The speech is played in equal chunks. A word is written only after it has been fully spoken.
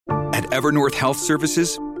At Evernorth Health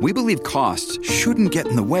Services, we believe costs shouldn't get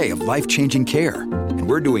in the way of life-changing care, and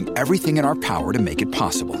we're doing everything in our power to make it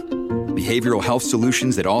possible. Behavioral health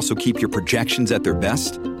solutions that also keep your projections at their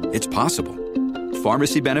best? It's possible.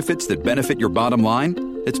 Pharmacy benefits that benefit your bottom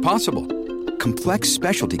line? It's possible. Complex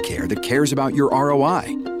specialty care that cares about your ROI?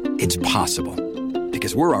 It's possible.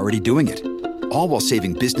 Because we're already doing it. All while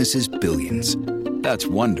saving businesses billions. That's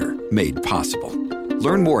Wonder made possible.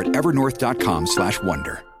 Learn more at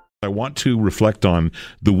evernorth.com/wonder. I want to reflect on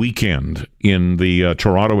the weekend in the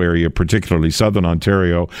Toronto area, particularly Southern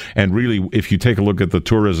Ontario, and really, if you take a look at the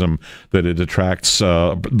tourism that it attracts,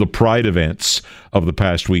 the Pride events of the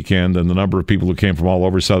past weekend, and the number of people who came from all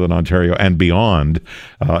over Southern Ontario and beyond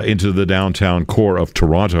into the downtown core of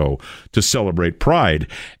Toronto to celebrate Pride.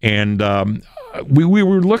 And we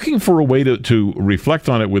were looking for a way to reflect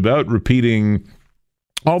on it without repeating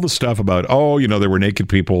all the stuff about, there were naked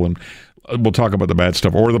people, and we'll talk about the bad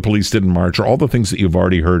stuff, or the police didn't march, or all the things that you've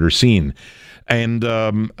already heard or seen. And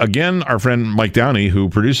again, our friend Mike Downey, who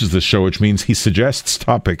produces this show, which means he suggests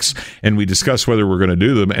topics, and we discuss whether we're going to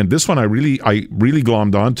do them. And this one I really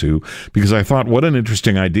glommed onto because I thought, what an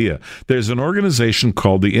interesting idea. There's an organization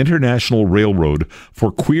called the International Railroad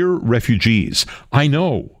for Queer Refugees. I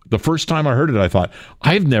know, the first time I heard it, I thought,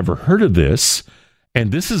 I've never heard of this.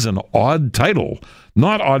 And this is an odd title.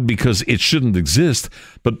 Not odd because it shouldn't exist,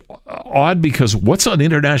 but odd because what's an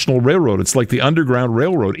international railroad? It's like the Underground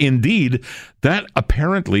Railroad. Indeed, that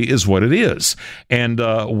apparently is what it is. And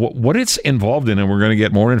what it's involved in, and we're going to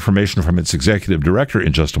get more information from its executive director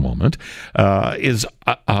in just a moment, is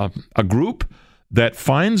a group that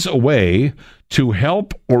finds a way to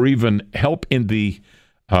help, or even help in the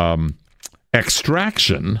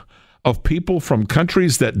extraction of people from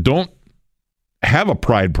countries that don't have a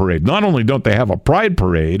pride parade. Not only don't they have a pride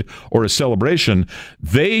parade or a celebration,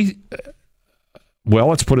 let's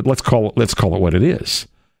call it what it is.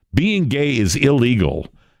 Being gay is illegal,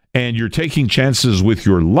 and you're taking chances with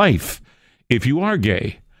your life if you are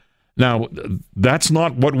gay. Now, that's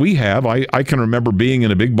not what we have. I can remember being in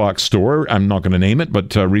a big box store, I'm not going to name it,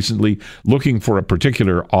 but recently looking for a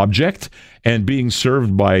particular object and being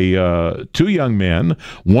served by two young men,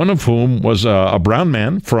 one of whom was a brown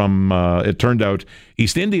man from, it turned out,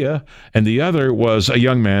 East India, and the other was a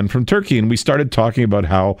young man from Turkey. And we started talking about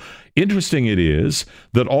how interesting it is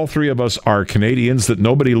that all three of us are Canadians, that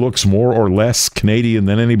nobody looks more or less Canadian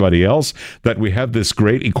than anybody else, that we have this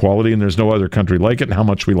great equality and there's no other country like it, and how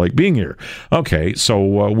much we like being here. Okay,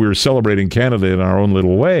 so we're celebrating Canada in our own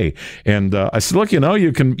little way. And I said, look,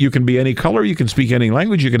 you can be any color, you can speak any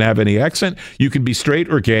language, you can have any accent, you can be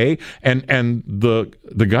straight or gay. And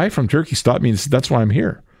the guy from Turkey stopped me and said, that's why I'm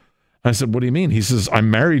here. I said, what do you mean? He says, I'm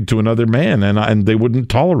married to another man, and they wouldn't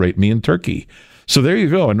tolerate me in Turkey. So there you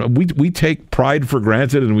go. And we take pride for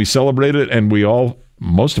granted, and we celebrate it, and we all,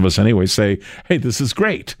 most of us anyway, say, hey, this is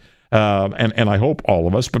great. And I hope all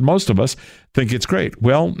of us, but most of us think it's great.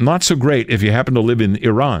 Well, not so great if you happen to live in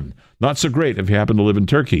Iran. Not so great if you happen to live in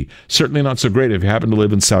Turkey. Certainly not so great if you happen to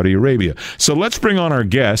live in Saudi Arabia. So let's bring on our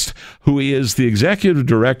guest, who is the executive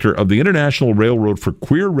director of the International Railroad for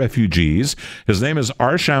Queer Refugees. His name is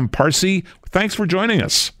Arsham Parsi. Thanks for joining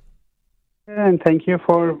us. And thank you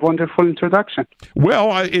for a wonderful introduction.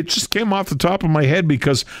 Well, it just came off the top of my head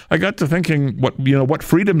because I got to thinking what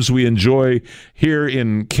freedoms we enjoy here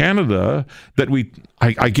in Canada that we,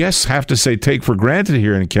 I guess, have to say take for granted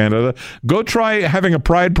here in Canada. Go try having a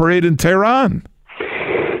pride parade in Tehran.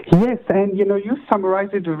 Yes, and you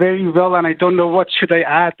summarized it very well, and I don't know what should I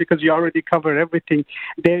add because you already covered everything.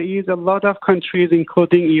 There is a lot of countries,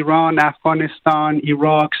 including Iran, Afghanistan,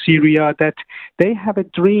 Iraq, Syria, that they have a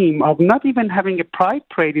dream of not even having a pride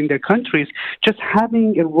parade in their countries, just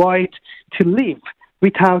having a right to live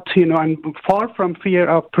without, and far from fear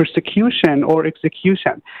of persecution or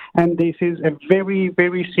execution. And this is a very,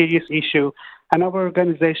 very serious issue. And our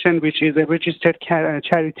organization, which is a registered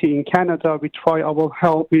charity in Canada, we try our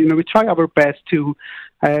help. We try our best to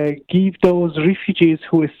give those refugees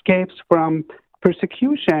who escapes from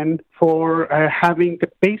persecution for having the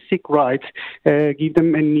basic rights, give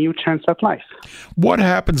them a new chance at life. What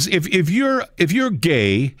happens if you're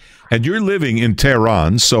gay and you're living in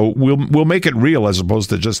Tehran? So we'll make it real as opposed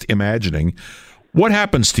to just imagining. What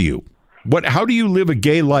happens to you? How do you live a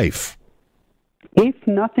gay life? If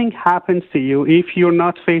nothing happens to you, if you're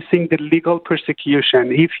not facing the legal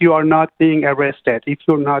persecution, if you are not being arrested, if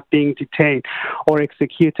you're not being detained or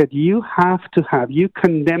executed, you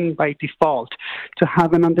condemned by default to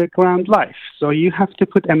have an underground life. So you have to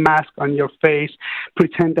put a mask on your face,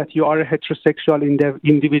 pretend that you are a heterosexual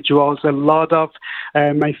individuals. A lot of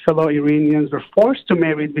my fellow Iranians were forced to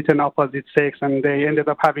marry with an opposite sex, and they ended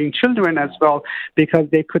up having children as well because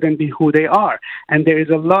they couldn't be who they are. And there is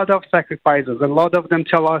a lot of sacrifices. A lot of them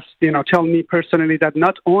tell me personally that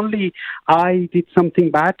not only I did something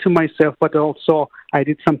bad to myself, but also I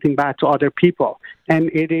did something bad to other people. And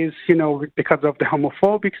it is, because of the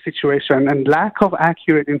homophobic situation and lack of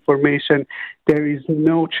accurate information, there is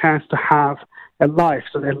no chance to have a life.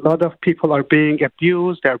 So a lot of people are being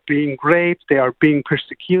abused, they're being raped, they are being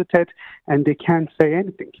persecuted, and they can't say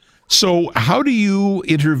anything. So how do you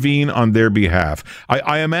intervene on their behalf?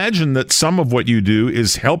 I imagine that some of what you do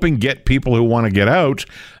is helping get people who want to get out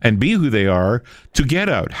and be who they are to get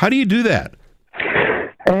out. How do you do that?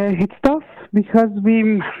 It's tough because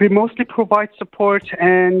we mostly provide support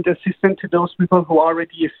and assistance to those people who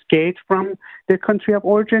already escaped from their country of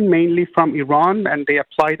origin, mainly from Iran, and they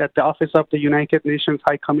applied at the Office of the United Nations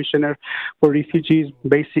High Commissioner for Refugees,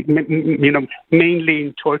 mainly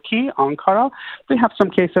in Turkey, Ankara. We have some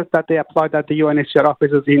cases that they applied at the UNHCR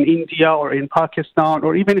offices in India or in Pakistan,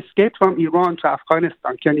 or even escaped from Iran to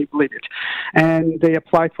Afghanistan. Can you believe it? And they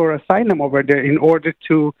applied for asylum over there in order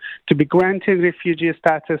to be granted refugee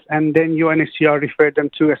status, and then UNHCR referred them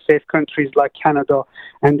to safe countries like Canada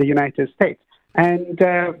and the United States. And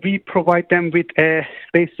we provide them with a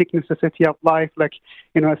basic necessity of life, like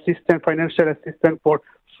financial assistance for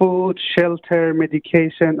food, shelter,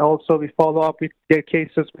 medication. Also, we follow up with their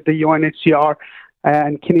cases with the UNHCR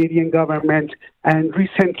and Canadian government. And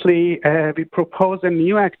recently, we proposed a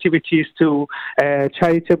new activities to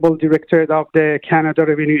charitable director of the Canada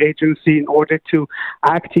Revenue Agency in order to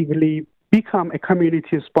actively become a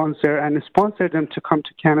community sponsor and sponsor them to come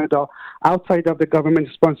to Canada outside of the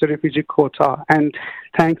government-sponsored refugee quota. And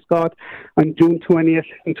thanks God, on June 20th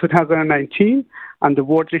in 2019, on the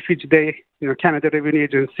World Refugee Day, Canada Revenue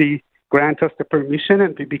Agency granted us the permission,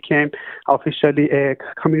 and we became officially a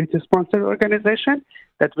community-sponsored organization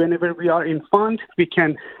that whenever we are in fund, we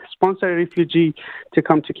can sponsor a refugee to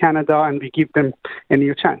come to Canada, and we give them a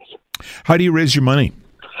new chance. How do you raise your money?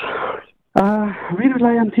 We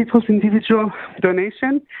rely on people's individual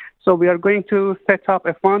donation. So we are going to set up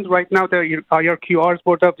a fund. Right now, the IRQR's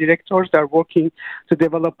board of directors are working to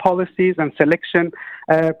develop policies and selection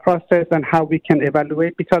process and how we can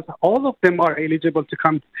evaluate, because all of them are eligible to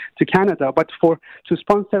come to Canada. But to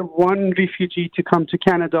sponsor one refugee to come to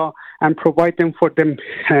Canada and provide them for them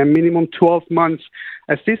minimum 12 months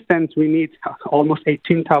assistance, we need almost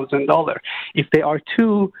 $18,000. If they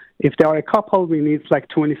are a couple, we need like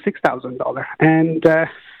 $26,000. And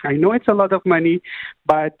I know it's a lot of money,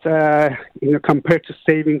 but compared to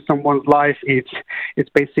saving someone's life, it's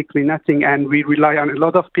basically nothing. And we rely on a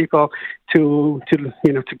lot of people to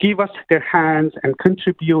give us their hands and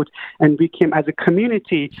contribute. And we came as a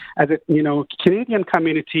community, as a Canadian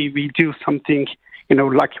community, we do something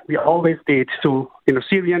like we always did to,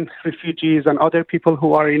 Syrian refugees and other people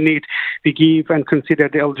who are in need. We give and consider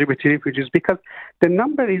the LGBT refugees because the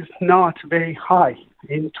number is not very high.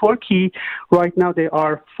 In Turkey, right now, there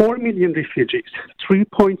are 4 million refugees.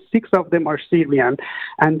 3.6 of them are Syrian,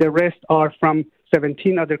 and the rest are from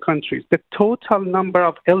 17 other countries. The total number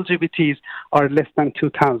of LGBTs are less than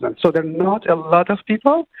 2,000. So there are not a lot of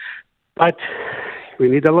people, but we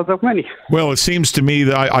need a lot of money. Well, it seems to me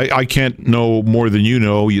that I can't know more than you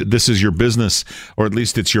know. This is your business, or at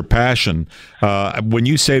least it's your passion. When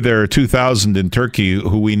you say there are 2,000 in Turkey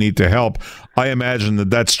who we need to help, I imagine that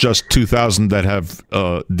that's just 2,000 that have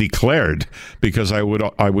declared, because I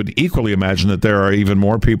would equally imagine that there are even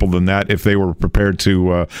more people than that if they were prepared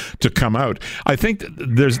to come out. I think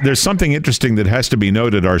there's something interesting that has to be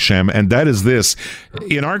noted, Arsham, and that is this.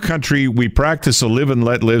 In our country, we practice a live and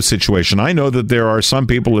let live situation. I know that there are some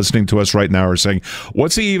people listening to us right now are saying,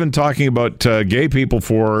 what's he even talking about gay people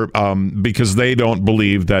for? Because they don't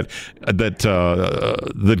believe that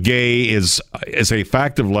gay is a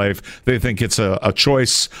fact of life. They think it's a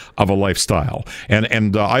choice of a lifestyle.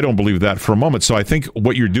 And I don't believe that for a moment. So I think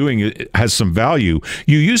what you're doing has some value.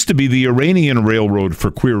 You used to be the Iranian Railroad for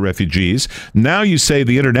Queer Refugees. Now you say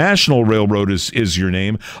the International Railroad is your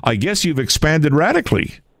name. I guess you've expanded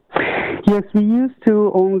radically. Yes, we used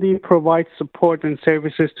to only provide support and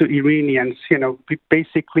services to Iranians. We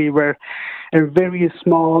basically were a very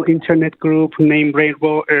small internet group named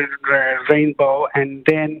Rainbow, and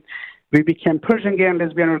then We became Persian Gay and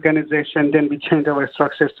Lesbian Organization. Then we changed our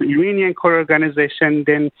structures to Iranian Core Organization.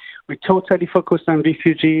 Then we totally focused on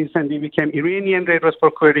refugees, and we became Iranian Red Rose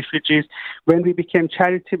for Queer Refugees. When we became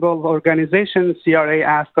charitable organizations, CRA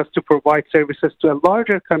asked us to provide services to a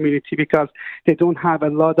larger community because they don't have a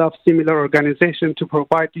lot of similar organizations to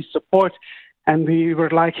provide this support. And we were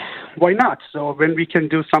like, why not? So when we can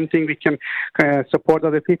do something, we can support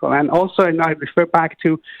other people. And also, and I refer back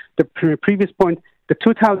to the previous point, the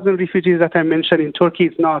 2,000 refugees that I mentioned in Turkey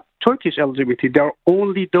is not Turkish LGBT. They are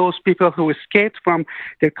only those people who escaped from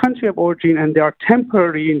their country of origin and they are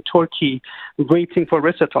temporarily in Turkey waiting for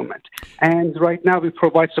resettlement. And right now we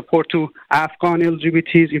provide support to Afghan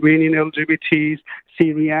LGBTs, Iranian LGBTs,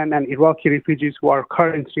 Syrian and Iraqi refugees who are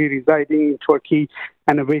currently residing in Turkey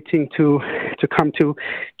and are waiting to come to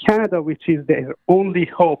Canada, which is their only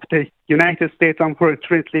hope. The United States,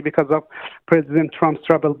 unfortunately, because of President Trump's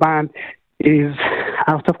travel ban, is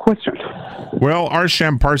out of question. Well,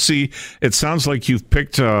 Arsham Parsi, it sounds like you've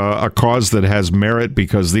picked a cause that has merit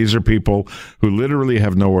because these are people who literally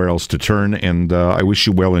have nowhere else to turn, and I wish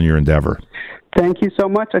you well in your endeavor. Thank you so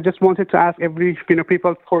much. I just wanted to ask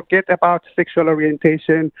people forget about sexual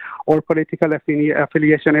orientation or political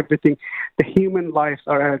affiliation, everything. The human lives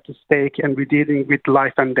are at stake, and we're dealing with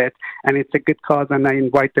life and death, and it's a good cause, and I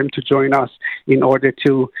invite them to join us in order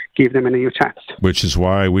to give them a new chance. Which is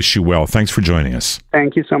why I wish you well. Thanks for joining us.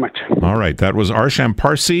 Thank you so much. All right. That was Arsham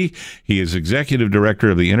Parsi. He is Executive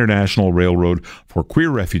Director of the International Railroad for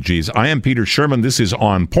Queer Refugees. I am Peter Sherman. This is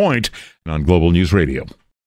On Point on Global News Radio.